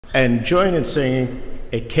and join in singing,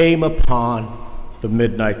 "It Came Upon the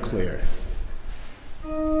Midnight Clear."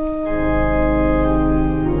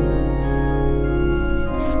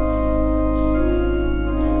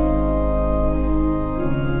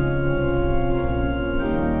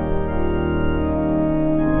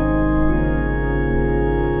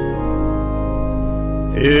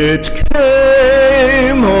 It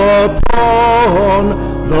came upon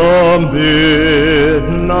the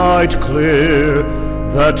midnight clear,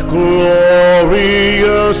 that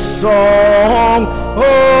glorious song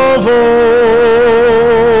of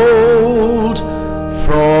old,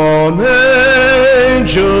 from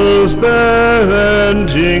angels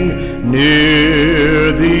bending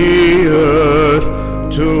near the earth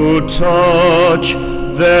to touch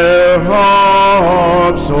their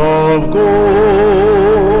harps of gold.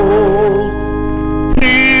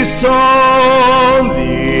 Peace on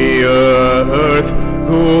the earth,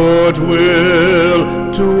 goodwill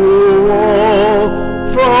to all,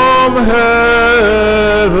 from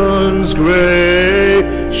heaven's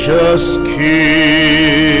gracious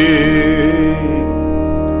King.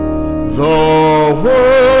 The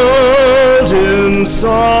world in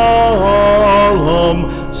solemn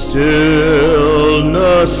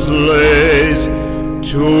stillness lays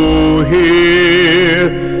to hear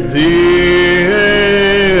the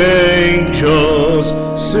angels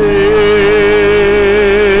sing.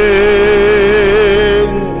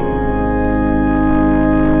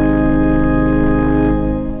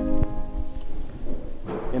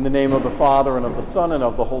 In the name of the Father, and of the Son, and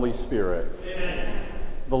of the Holy Spirit. Amen.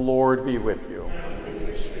 The Lord be with you.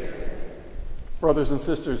 Brothers and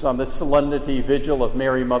sisters, on this Solemnity Vigil of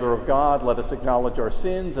Mary, Mother of God, let us acknowledge our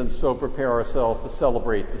sins and so prepare ourselves to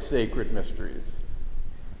celebrate the sacred mysteries.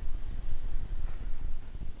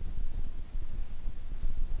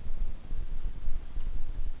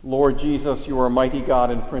 Lord Jesus, you are mighty God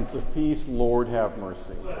and Prince of Peace. Lord, have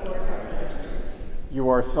mercy. You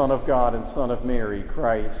are Son of God and Son of Mary.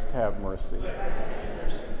 Christ, have mercy.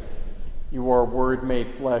 You are Word made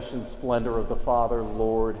flesh and splendor of the Father.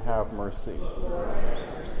 Lord, have mercy.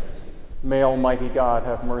 May Almighty God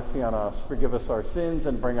have mercy on us, forgive us our sins,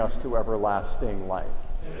 and bring us to everlasting life.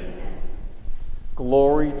 Amen.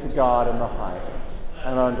 Glory to God in the highest,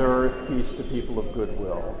 and on earth peace to people of good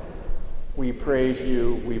will. We praise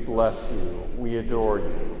you, we bless you, we adore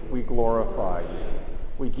you, we glorify you.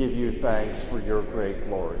 We give you thanks for your great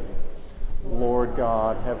glory. Lord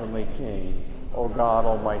God, heavenly King, O God,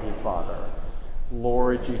 Almighty Father,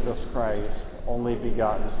 Lord Jesus Christ, only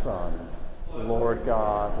begotten Son, Lord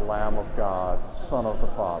God, Lamb of God, Son of the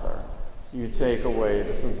Father, you take away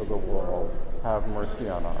the sins of the world, have mercy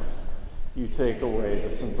on us. You take away the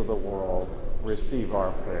sins of the world, receive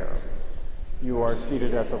our prayer. You are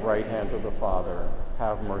seated at the right hand of the Father,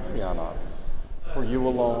 have mercy on us. For you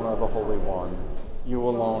alone are the Holy One, you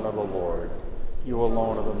alone are the Lord, you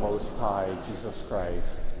alone are the Most High, Jesus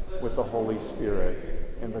Christ, with the Holy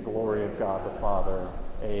Spirit, in the glory of God the Father.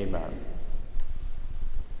 Amen.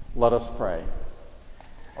 Let us pray.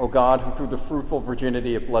 O God, who through the fruitful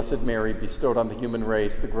virginity of Blessed Mary bestowed on the human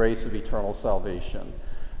race the grace of eternal salvation,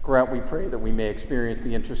 grant, we pray, that we may experience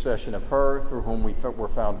the intercession of her, through whom we were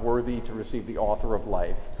found worthy to receive the author of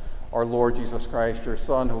life, our Lord Jesus Christ, your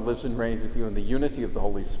Son, who lives and reigns with you in the unity of the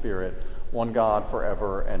Holy Spirit, one God,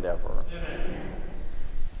 forever and ever. Amen.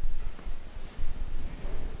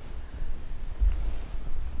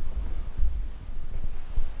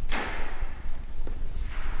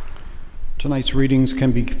 Tonight's readings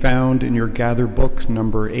can be found in your gather book,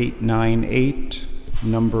 number 898,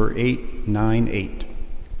 number 898.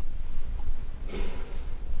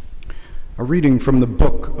 A reading from the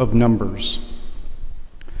book of Numbers.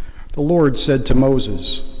 The Lord said to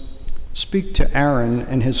Moses, "Speak to Aaron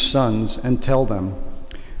and his sons and tell them,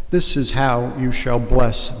 this is how you shall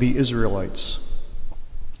bless the Israelites.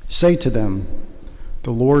 Say to them,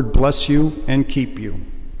 the Lord bless you and keep you.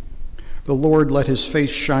 The Lord let his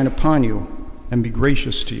face shine upon you and be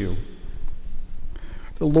gracious to you.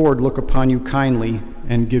 The Lord look upon you kindly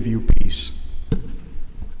and give you peace.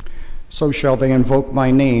 So shall they invoke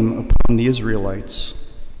my name upon the Israelites,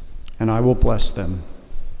 and I will bless them."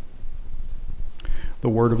 The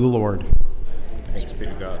word of the Lord. Thanks be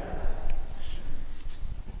to God.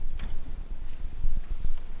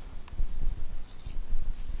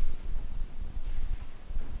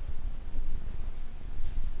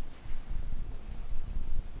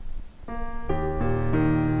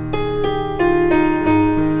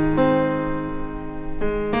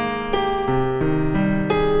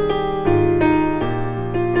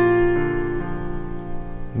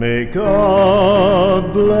 May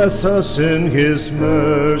God bless us in his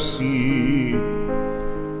mercy.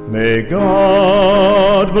 May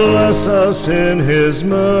God bless us in his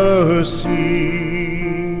mercy.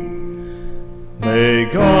 May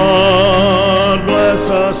God bless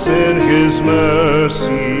us in his mercy.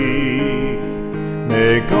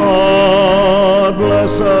 May God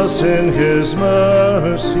bless us in his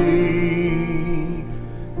mercy.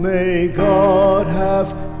 May God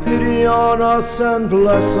have pity on us and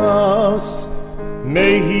bless us.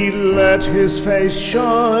 May he let his face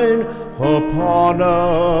shine upon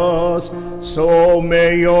us. So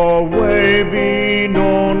may your way be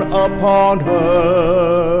known upon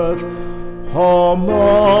earth.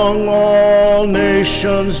 Among all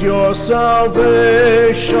nations your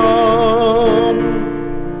salvation.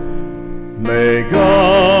 May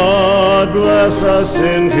God bless us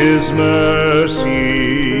in his mercy.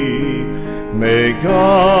 May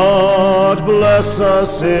God bless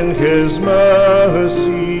us in his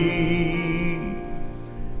mercy.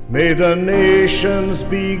 May the nations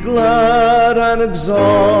be glad and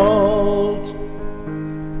exult,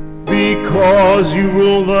 because you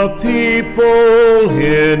rule the people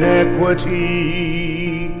in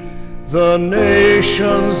equity. The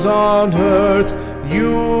nations on earth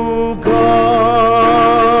you guide.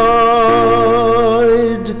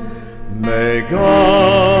 May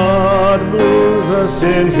God bless us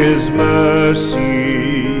in his mercy.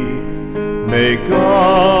 May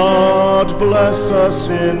God bless us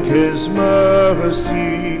in his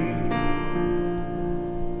mercy.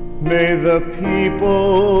 May the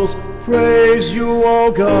peoples praise you,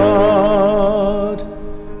 O God.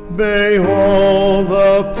 May all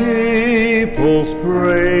the peoples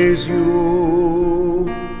praise you.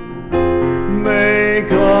 May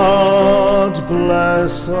God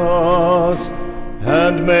bless us,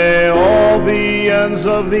 and may all the ends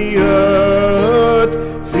of the earth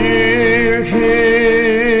fear him.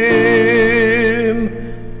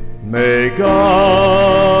 May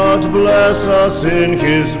God bless us in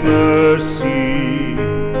his mercy.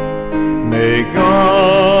 May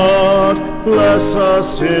God bless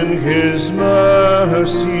us in his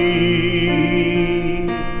mercy.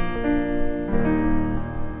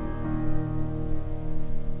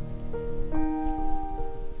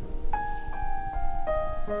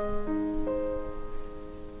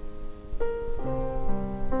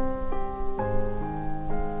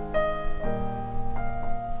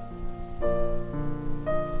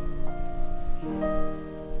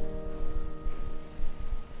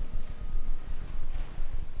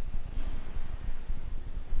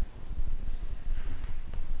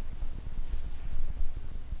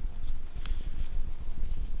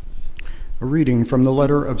 A reading from the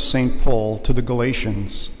letter of St. Paul to the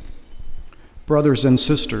Galatians. Brothers and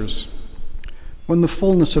sisters, when the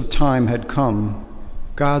fullness of time had come,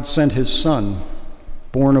 God sent his Son,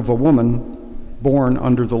 born of a woman, born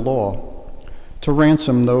under the law, to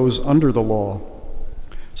ransom those under the law,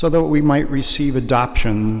 so that we might receive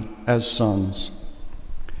adoption as sons.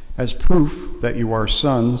 As proof that you are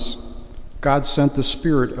sons, God sent the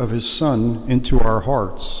Spirit of his Son into our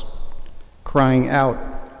hearts, crying out,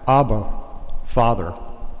 Abba, Father.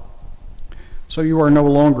 So you are no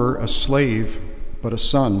longer a slave, but a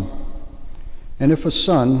son. And if a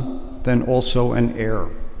son, then also an heir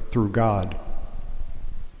through God.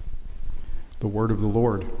 The word of the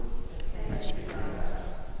Lord. Thanks be to God.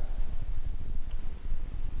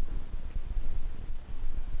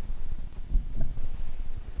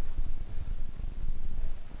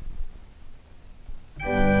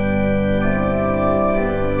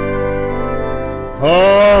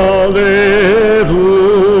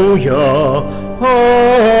 Hallelujah,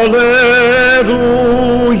 hallelujah,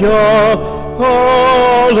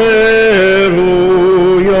 hallelujah,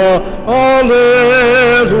 hallelujah.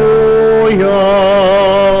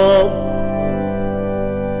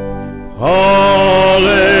 Hallelujah,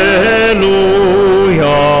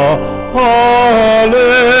 hallelujah,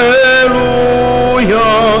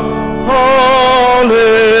 hallelujah,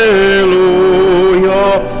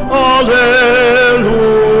 hallelujah.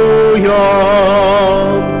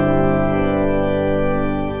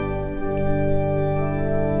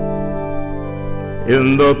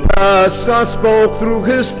 In the past, God spoke through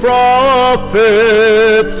his prophets.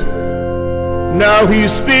 Now he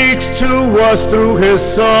speaks to us through his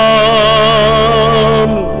Son.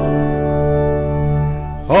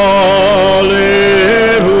 Hallelujah,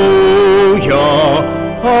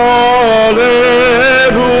 hallelujah,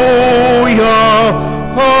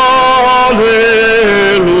 hallelujah,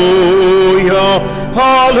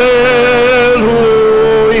 hallelujah.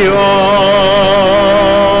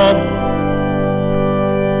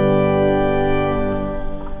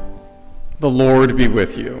 The Lord be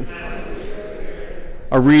with you.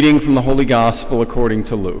 A A reading from the Holy Gospel according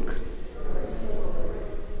to Luke.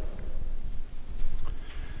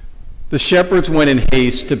 The shepherds went in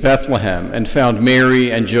haste to Bethlehem and found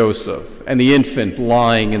Mary and Joseph and the infant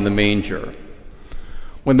lying in the manger.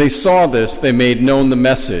 When they saw this, they made known the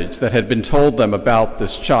message that had been told them about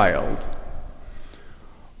this child.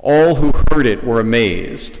 All who heard it were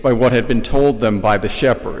amazed by what had been told them by the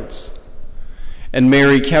shepherds. And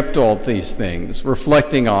Mary kept all these things,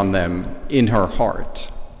 reflecting on them in her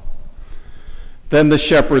heart. Then the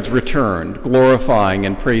shepherds returned, glorifying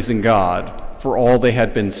and praising God for all they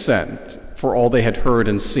had been sent, for all they had heard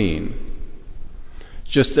and seen,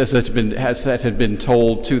 just as it had been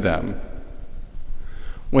told to them.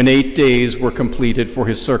 When 8 days were completed for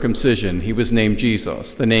his circumcision, he was named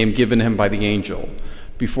Jesus, the name given him by the angel,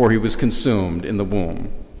 before he was consumed in the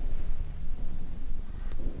womb.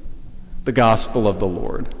 The Gospel of the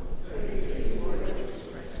Lord.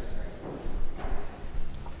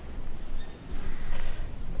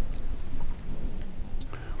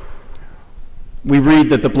 We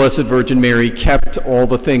read that the Blessed Virgin Mary kept all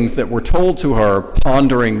the things that were told to her,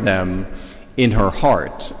 pondering them in her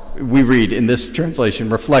heart. We read in this translation,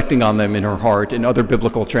 reflecting on them in her heart. In other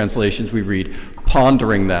biblical translations, we read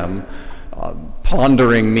pondering them.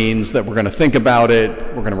 Pondering means that we're going to think about it,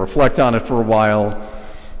 we're going to reflect on it for a while.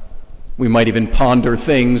 We might even ponder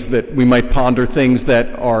things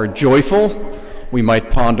that are joyful. We might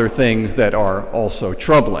ponder things that are also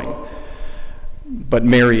troubling. But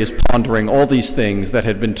Mary is pondering all these things that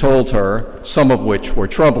had been told her, some of which were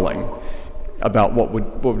troubling, about what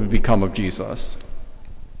would become of Jesus.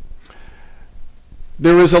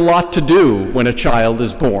 There is a lot to do when a child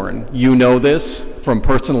is born. You know this from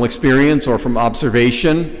personal experience or from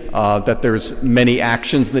observation, that there's many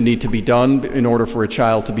actions that need to be done in order for a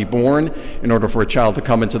child to be born, in order for a child to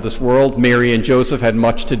come into this world. Mary and Joseph had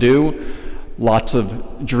much to do, lots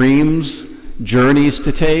of dreams, journeys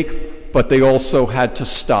to take, but they also had to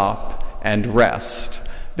stop and rest.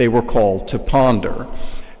 They were called to ponder.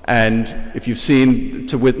 And if you've seen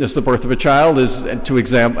To Witness the Birth of a Child is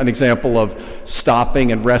an example of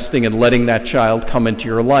stopping and resting and letting that child come into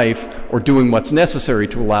your life, or doing what's necessary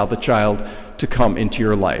to allow the child to come into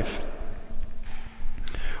your life.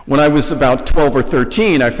 When I was about 12 or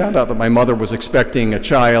 13, I found out that my mother was expecting a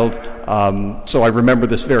child, so I remember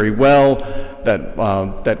this very well,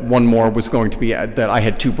 that one more was going to be, that I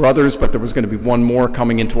had two brothers, but there was going to be one more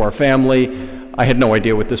coming into our family. I had no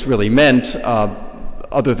idea what this really meant,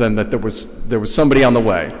 other than that there was somebody on the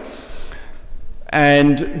way.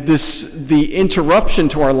 And the interruption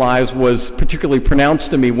to our lives was particularly pronounced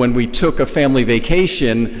to me when we took a family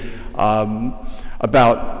vacation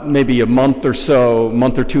about maybe a month or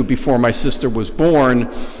two before my sister was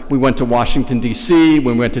born. We went to Washington, D.C.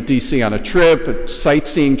 We went to D.C. on a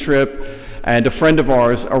sightseeing trip, and a friend of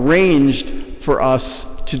ours arranged for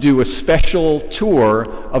us to do a special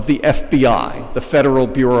tour of the FBI, the Federal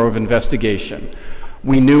Bureau of Investigation.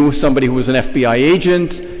 We knew somebody who was an FBI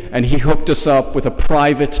agent, and he hooked us up with a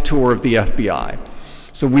private tour of the FBI.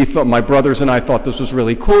 So we thought, my brothers and I thought this was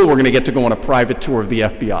really cool. We're going to get to go on a private tour of the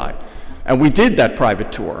FBI. And we did that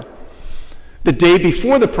private tour. The day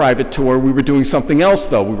before the private tour, we were doing something else,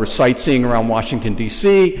 though. We were sightseeing around Washington,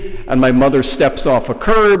 D.C., and my mother steps off a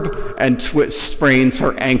curb and sprains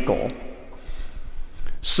her ankle.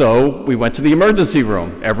 So we went to the emergency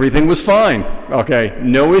room. Everything was fine. Okay,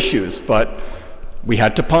 no issues, but we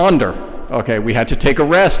had to ponder. Okay, we had to take a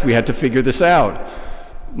rest. We had to figure this out.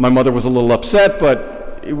 My mother was a little upset,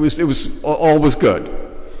 but all was good.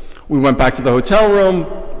 We went back to the hotel room.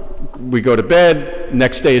 We go to bed.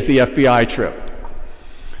 Next day is the FBI trip.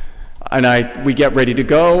 And we get ready to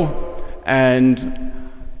go, and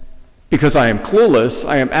because I am clueless,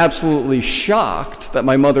 I am absolutely shocked that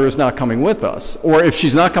my mother is not coming with us. Or if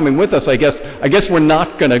she's not coming with us, I guess we're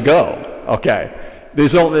not going to go. Okay.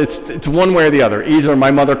 It's one way or the other. Either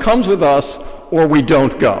my mother comes with us or we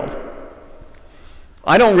don't go.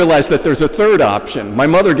 I don't realize that there's a third option. My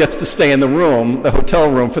mother gets to stay in the hotel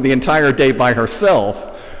room for the entire day by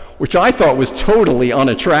herself, which I thought was totally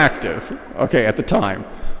unattractive, okay, at the time.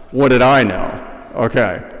 What did I know?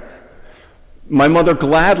 Okay. My mother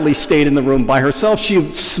gladly stayed in the room by herself.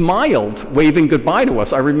 She smiled, waving goodbye to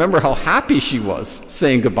us. I remember how happy she was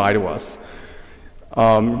saying goodbye to us.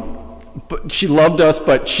 But she loved us,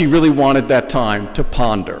 but she really wanted that time to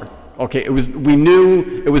ponder. Okay, we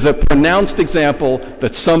knew it was a pronounced example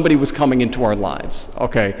that somebody was coming into our lives.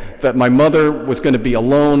 Okay, that my mother was going to be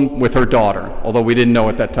alone with her daughter, although we didn't know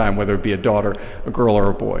at that time whether it be a daughter, a girl, or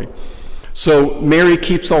a boy. So Mary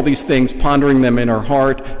keeps all these things, pondering them in her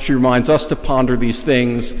heart. She reminds us to ponder these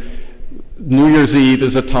things. New Year's Eve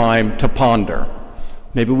is a time to ponder.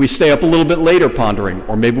 Maybe we stay up a little bit later pondering,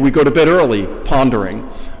 or maybe we go to bed early pondering.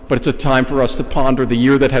 But it's a time for us to ponder the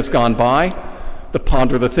year that has gone by, to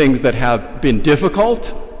ponder the things that have been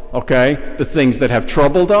difficult, okay? The things that have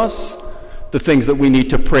troubled us, the things that we need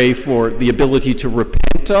to pray for the ability to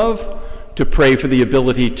repent of, to pray for the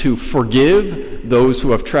ability to forgive those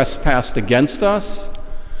who have trespassed against us,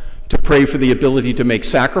 to pray for the ability to make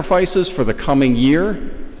sacrifices for the coming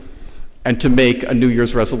year, and to make a New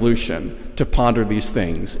Year's resolution to ponder these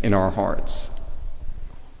things in our hearts.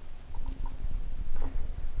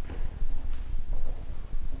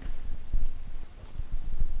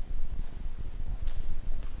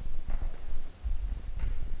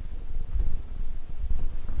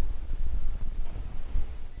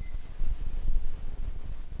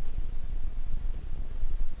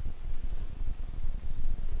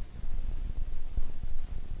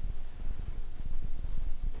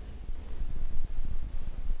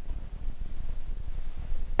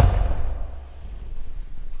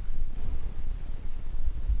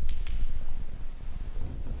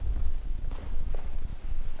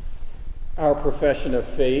 Our profession of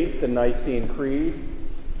faith, the Nicene Creed.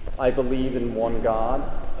 I believe in one God,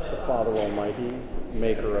 the Father Almighty,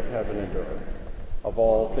 maker of heaven and earth, of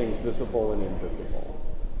all things visible and invisible.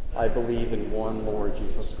 I believe in one Lord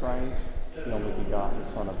Jesus Christ, the only begotten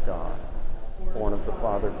Son of God, born of the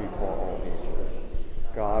Father before all ages,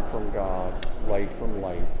 God from God, light from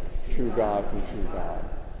light, true God from true God,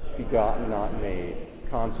 begotten, not made,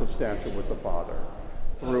 consubstantial with the Father.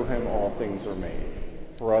 Through him all things were made.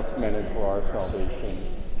 For us men and for our salvation,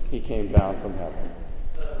 he came down from heaven.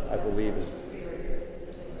 I believe in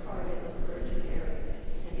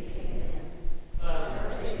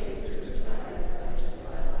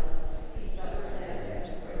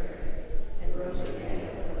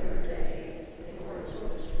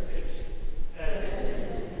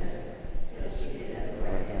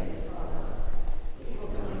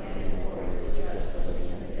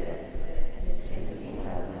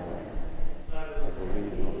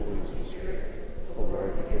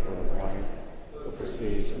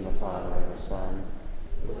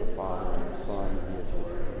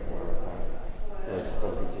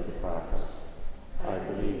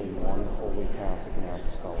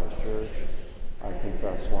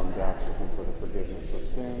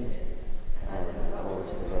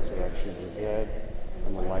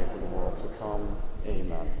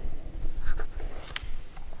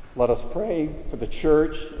Let us pray for the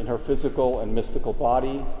church in her physical and mystical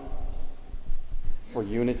body. For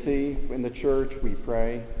unity in the church, we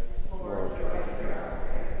pray. Lord.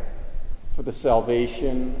 For the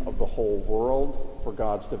salvation of the whole world, for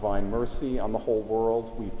God's divine mercy on the whole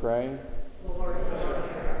world, we pray. Lord.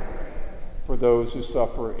 For those who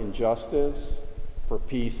suffer injustice, for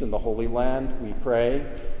peace in the Holy Land, we pray.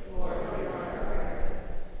 Lord.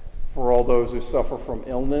 For all those who suffer from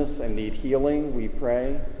illness and need healing, we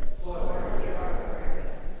pray.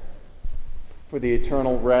 For the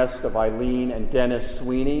eternal rest of Eileen and Dennis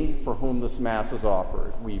Sweeney, for whom this Mass is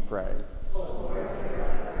offered, we pray.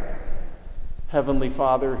 Heavenly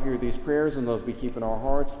Father, hear these prayers and those we keep in our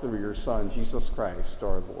hearts through your Son, Jesus Christ,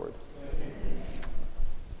 our Lord.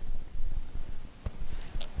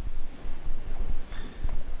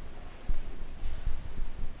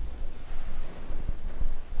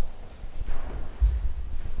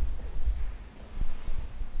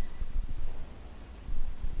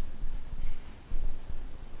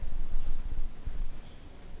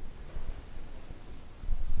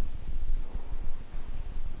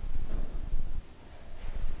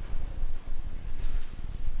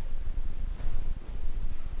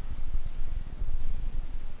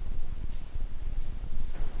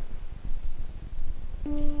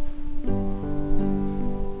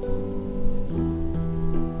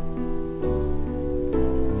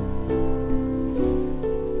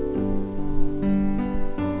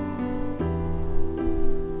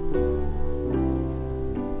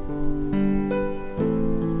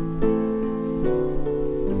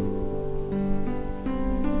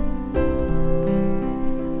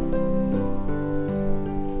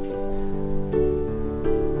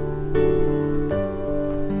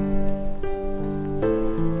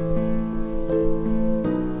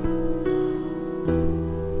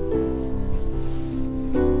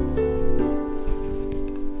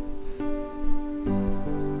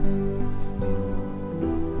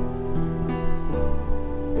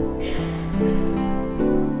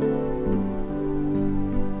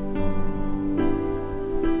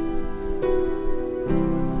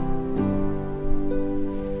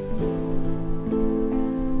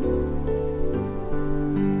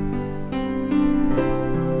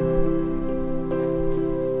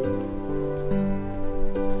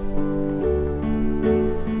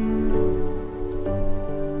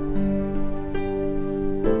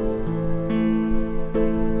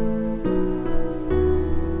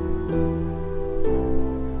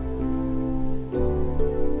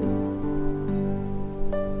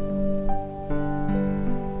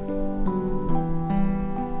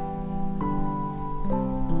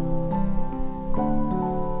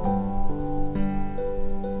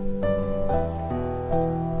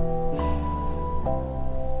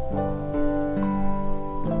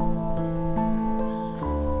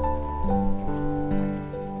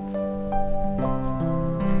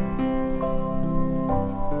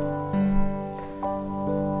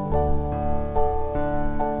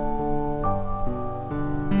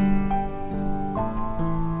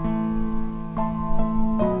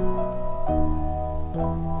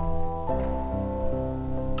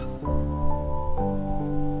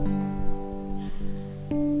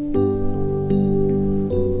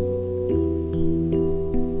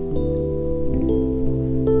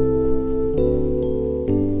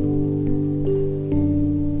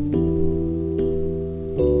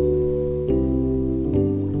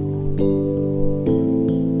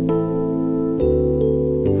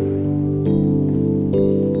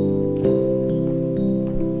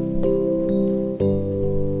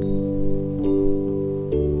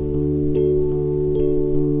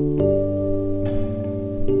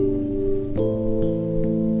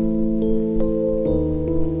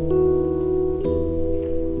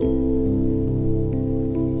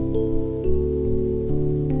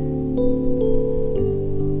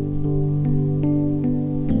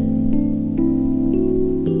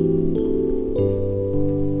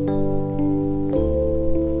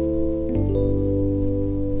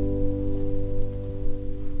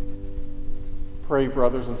 Pray,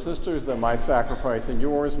 brothers and sisters, that my sacrifice and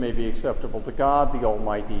yours may be acceptable to God, the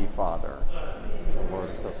Almighty Father. The Lord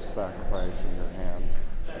accept the sacrifice in your hands,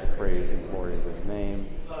 the praise and glory of his name,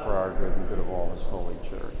 for our good and good of all his holy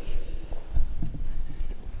church.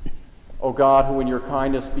 O God, who in your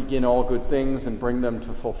kindness begin all good things and bring them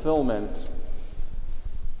to fulfillment,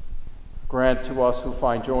 grant to us who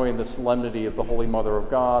find joy in the solemnity of the Holy Mother of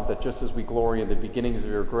God, that just as we glory in the beginnings of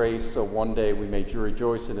your grace, so one day we may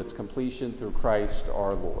rejoice in its completion through Christ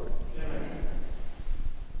our Lord. Amen.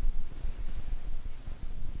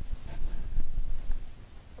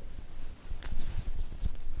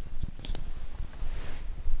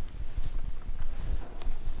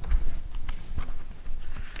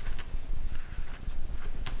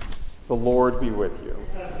 The Lord be with you.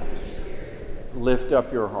 Lift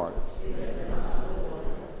up your hearts.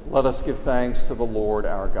 Let us give thanks to the Lord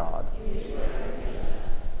our God.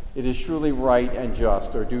 It is truly right and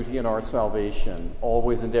just, our duty and our salvation,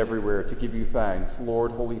 always and everywhere, to give you thanks,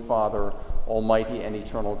 Lord, Holy Father, Almighty and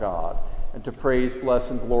eternal God, and to praise,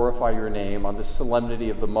 bless, and glorify your name on this solemnity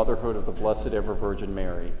of the motherhood of the Blessed Ever Virgin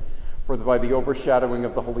Mary. For by the overshadowing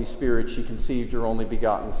of the Holy Spirit she conceived your only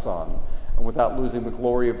begotten Son, and without losing the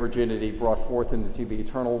glory of virginity brought forth into the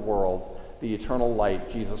eternal world the eternal light,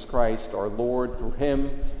 Jesus Christ, our Lord. Through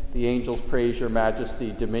him the angels praise your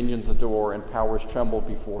majesty, dominions adore, and powers tremble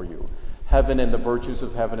before you. Heaven and the virtues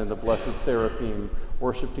of heaven and the blessed seraphim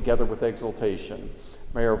worship together with exultation.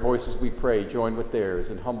 May our voices, we pray, join with theirs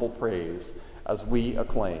in humble praise as we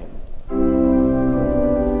acclaim.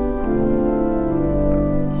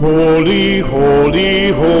 Holy,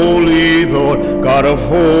 holy, holy Lord, God of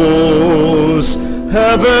hosts,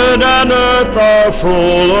 heaven and earth are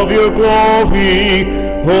full of your glory.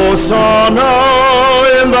 Hosanna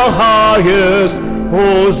in the highest,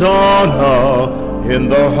 Hosanna in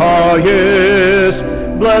the highest.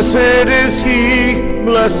 Blessed is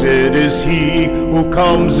he who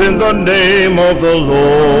comes in the name of the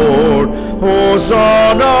Lord.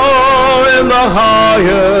 Hosanna in the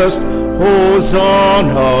highest,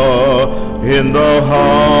 Hosanna in the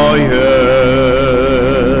highest.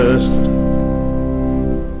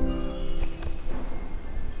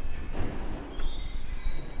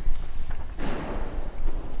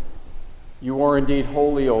 You are indeed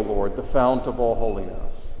holy, O Lord, the fount of all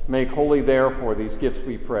holiness. Make holy, therefore, these gifts,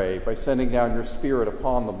 we pray, by sending down your Spirit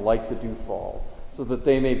upon them like the dewfall, so that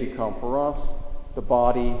they may become for us the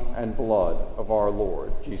body and blood of our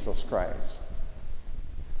Lord Jesus Christ.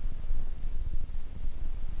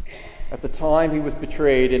 At the time he was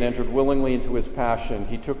betrayed and entered willingly into his passion,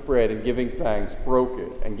 he took bread and, giving thanks, broke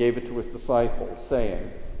it and gave it to his disciples, saying,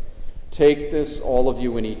 "Take this, all of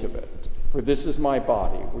you, and eat of it, for this is my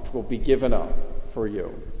body, which will be given up for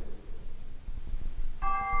you."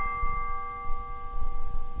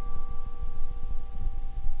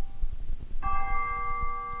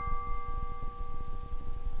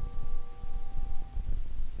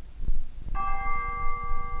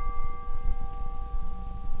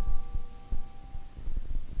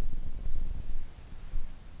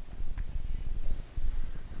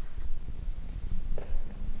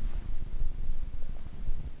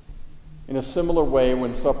 In a similar way,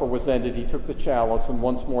 when supper was ended, he took the chalice, and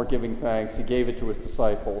once more giving thanks, he gave it to his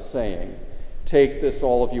disciples, saying, "Take this,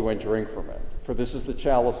 all of you, and drink from it, for this is the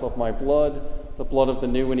chalice of my blood, the blood of the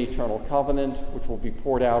new and eternal covenant, which will be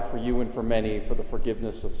poured out for you and for many for the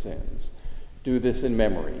forgiveness of sins. Do this in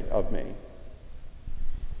memory of me."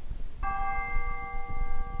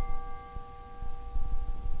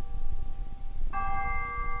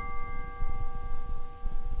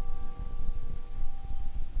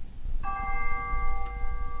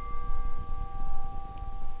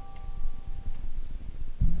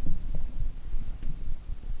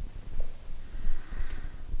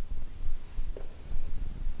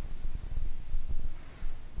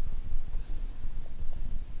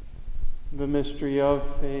 The mystery of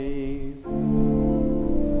faith.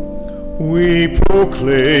 We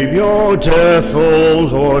proclaim your death, O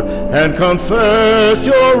Lord, and confess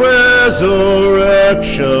your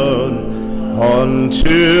resurrection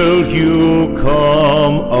until you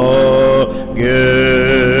come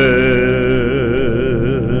again.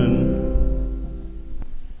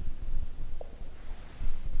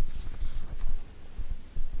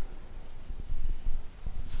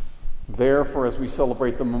 Therefore, as we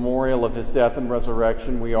celebrate the memorial of his death and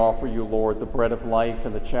resurrection, we offer you, Lord, the bread of life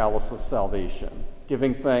and the chalice of salvation,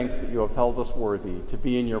 giving thanks that you have held us worthy to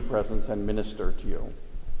be in your presence and minister to you.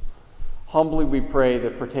 Humbly we pray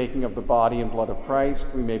that, partaking of the body and blood of Christ,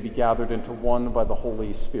 we may be gathered into one by the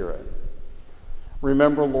Holy Spirit.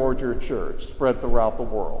 Remember, Lord, your church spread throughout the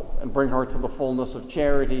world, and bring her to the fullness of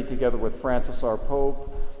charity, together with Francis, our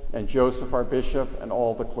Pope, and Joseph, our Bishop, and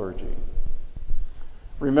all the clergy.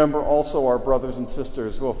 Remember also our brothers and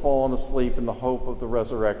sisters who have fallen asleep in the hope of the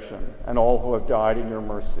resurrection, and all who have died in your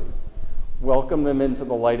mercy. Welcome them into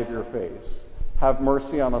the light of your face. Have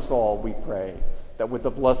mercy on us all, we pray, that with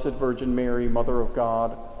the Blessed Virgin Mary, Mother of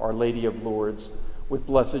God, Our Lady of Lourdes, with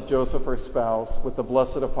blessed Joseph, her spouse, with the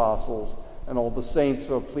blessed apostles, and all the saints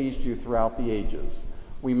who have pleased you throughout the ages,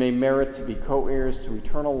 we may merit to be co-heirs to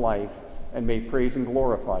eternal life, and may praise and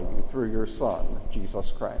glorify you through your Son,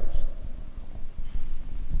 Jesus Christ.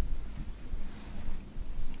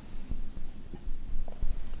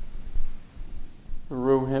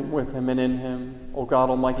 Through him, with him, and in him, O God,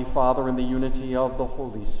 Almighty Father, in the unity of the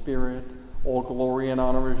Holy Spirit, all glory and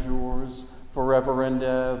honor is yours, forever and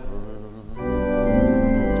ever.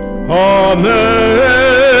 Amen,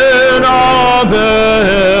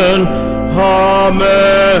 amen,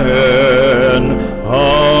 amen,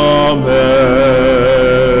 amen.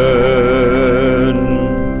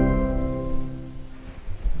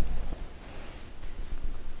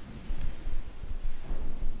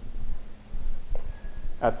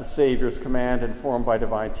 At the Savior's command, informed by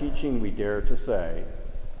divine teaching, we dare to say,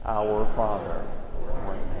 Our Father, who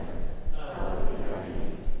art in heaven, hallowed be thy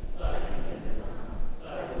name. Thy kingdom come,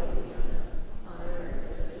 thy will be done, on earth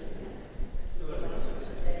as it is in heaven. Give us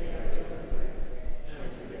this day our daily bread, and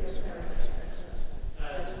forgive us our trespasses,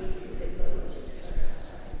 as we forgive those who trespass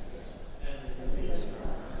against us. And lead us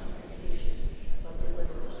not into temptation, but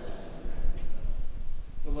deliver us from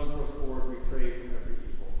evil. Deliver us, Lord, we pray, from every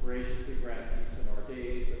evil. Graciously grant peace in our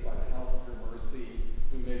days, that by the help of your mercy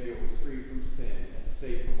we may be always free from sin and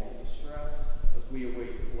safe from all distress, as we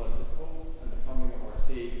await the blessed hope and the coming of our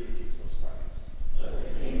Savior, Jesus Christ.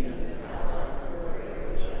 The kingdom, the power, and the glory,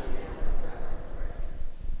 which is now and forever.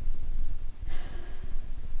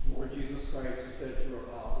 Lord Jesus Christ, who said to your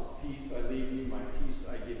apostles, Peace I leave you, my peace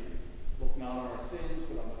I give you. Look not on our sins,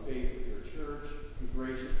 but on the faith of your church, and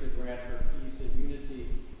graciously grant her peace and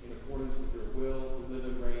unity in accordance with your will, who live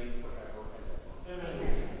and reign forever and ever.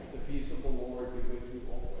 Amen. The peace of the Lord be with you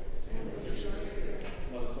always. And with your spirit.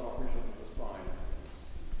 Let us offer each other the sign of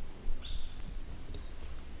peace.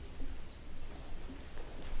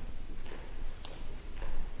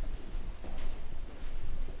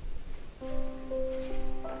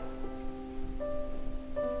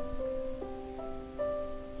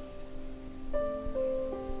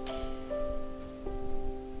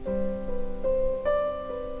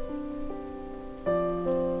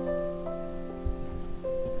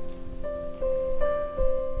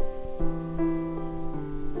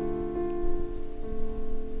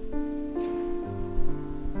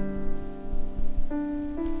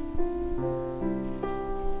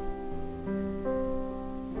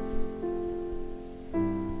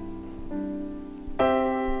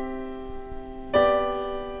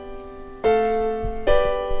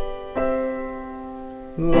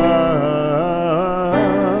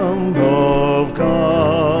 Lamb of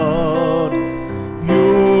God,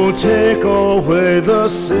 you take away the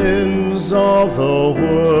sins of the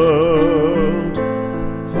world.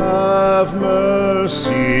 Have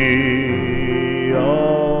mercy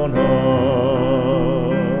on us.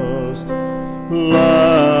 Lamb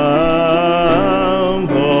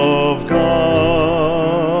of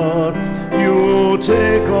God, you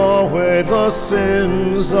take away the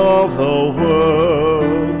sins of the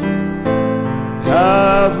world.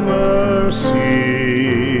 Have mercy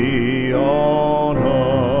on us.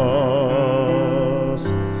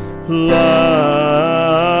 Lamb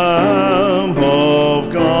of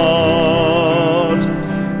God,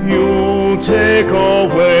 you take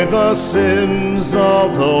away the sins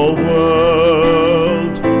of the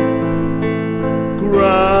world.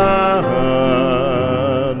 Grant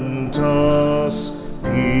us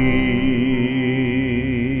peace.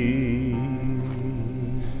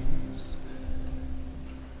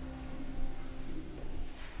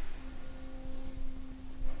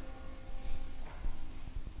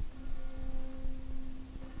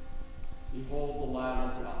 Behold the Lamb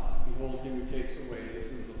of God. Behold him who takes away the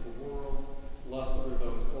sins of the world. Blessed are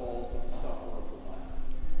those called to the supper of the Lamb.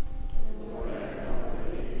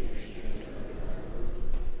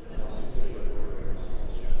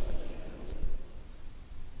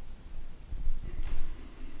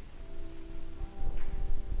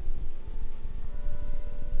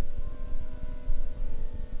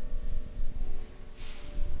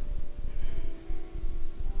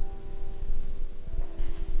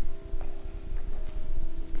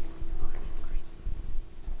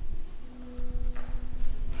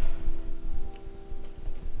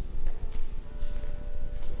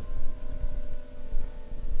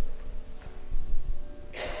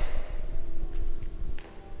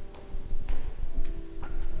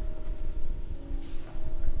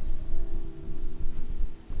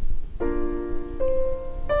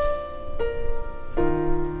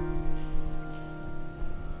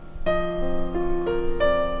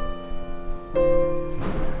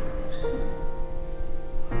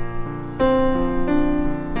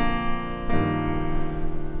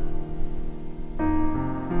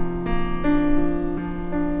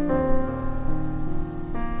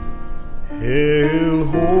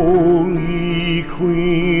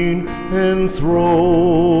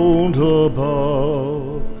 enthroned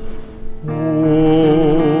above.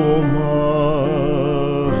 O Maria,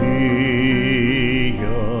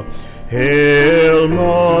 Hail,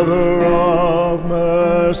 Mother of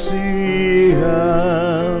mercy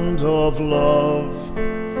and of love.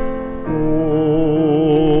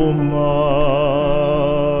 O Maria,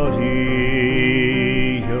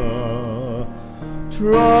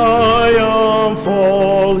 triumph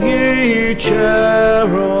all ye cherubim,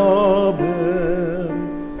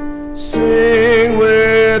 sing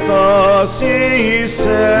with us ye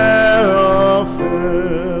seraphim,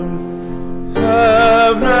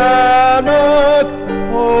 heaven and earth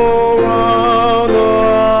around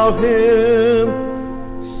the hymn,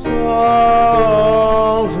 Salve,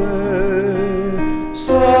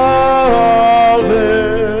 Salve,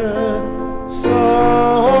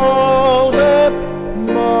 Salve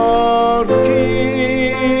Margina.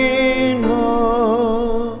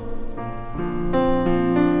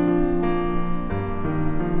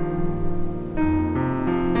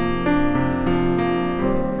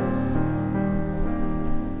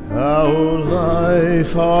 Our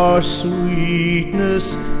life, our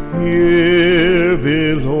sweetness here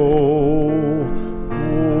below,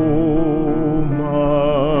 O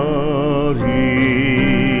Maria,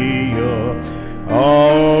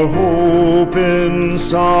 our hope in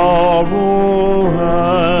sorrow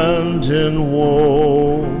and in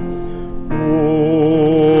woe.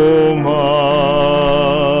 O Maria,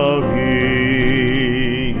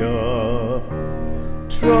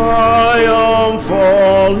 triumph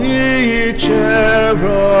all ye cherubim,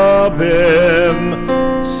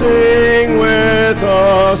 sing with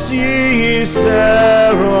us ye seraphim,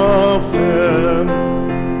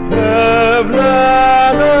 heaven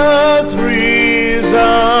and earth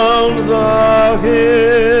resound the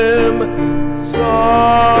hymn, Salve,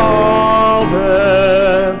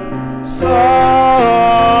 Salve,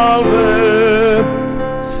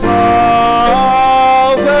 Salve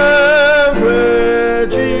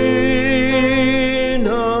Regina.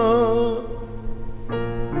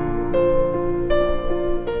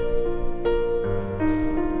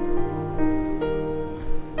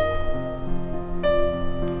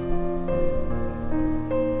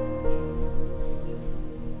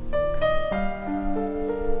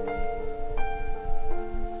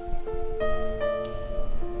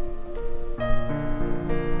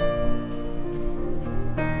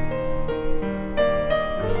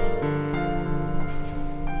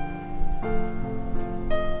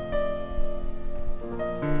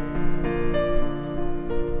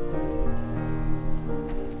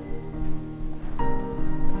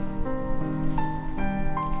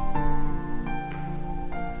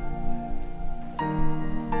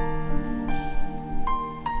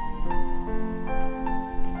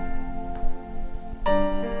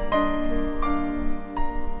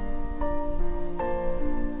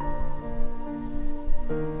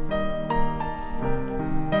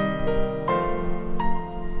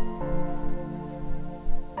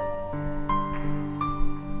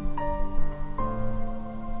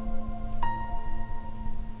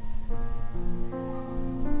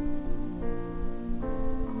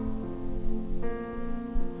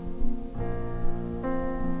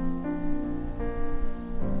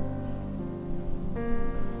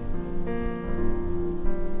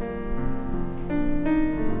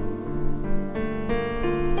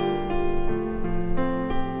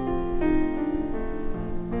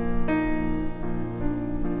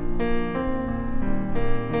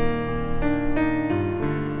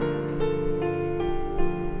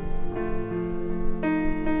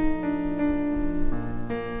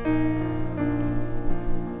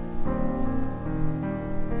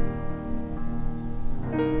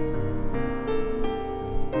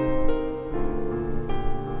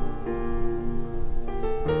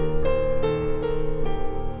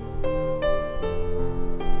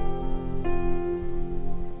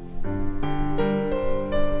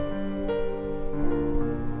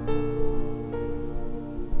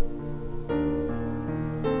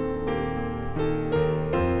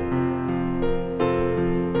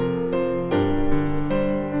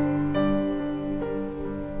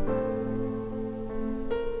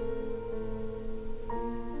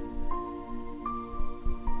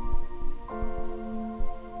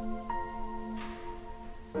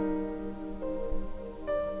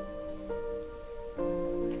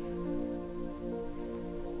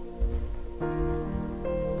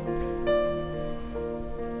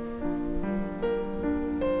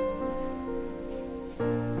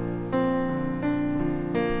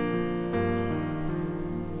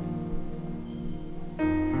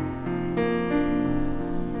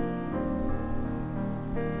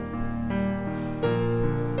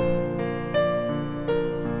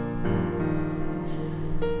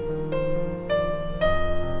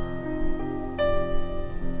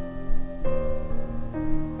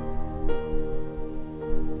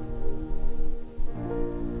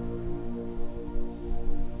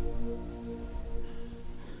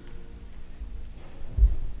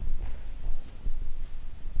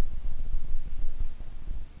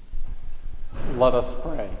 Let us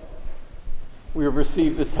pray. We have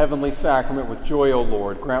received this heavenly sacrament with joy, O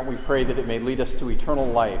Lord. Grant, we pray, that it may lead us to eternal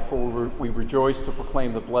life, for we rejoice to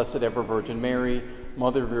proclaim the Blessed Ever Virgin Mary,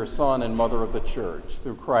 Mother of your Son and Mother of the Church,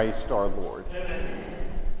 through Christ our Lord. Amen.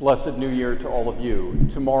 Blessed New Year to all of you.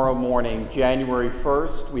 Tomorrow morning, January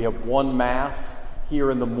 1st, we have one Mass here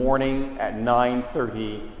in the morning at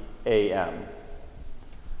 9:30 a.m.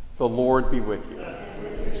 The Lord be with you.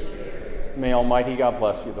 May Almighty God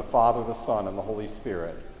bless you, the Father, the Son, and the Holy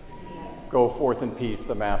Spirit. Go forth in peace.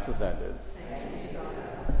 The Mass is ended.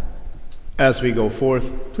 As we go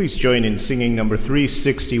forth, please join in singing number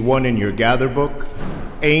 361 in your gather book,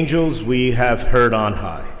 Angels We Have Heard on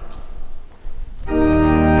High.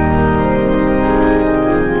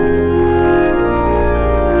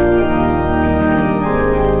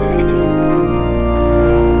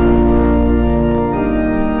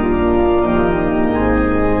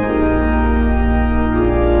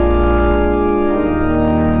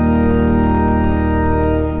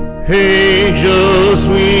 Angels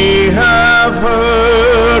we have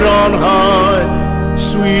heard on high,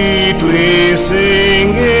 sweetly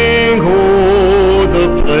singing o'er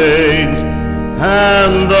the plains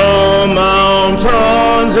and the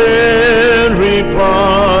mountains in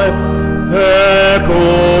reply,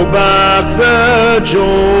 echo back their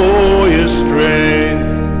joyous strain.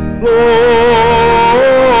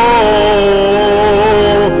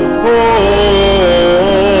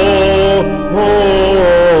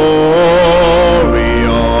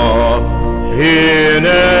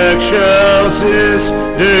 Excelsis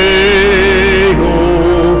Deo.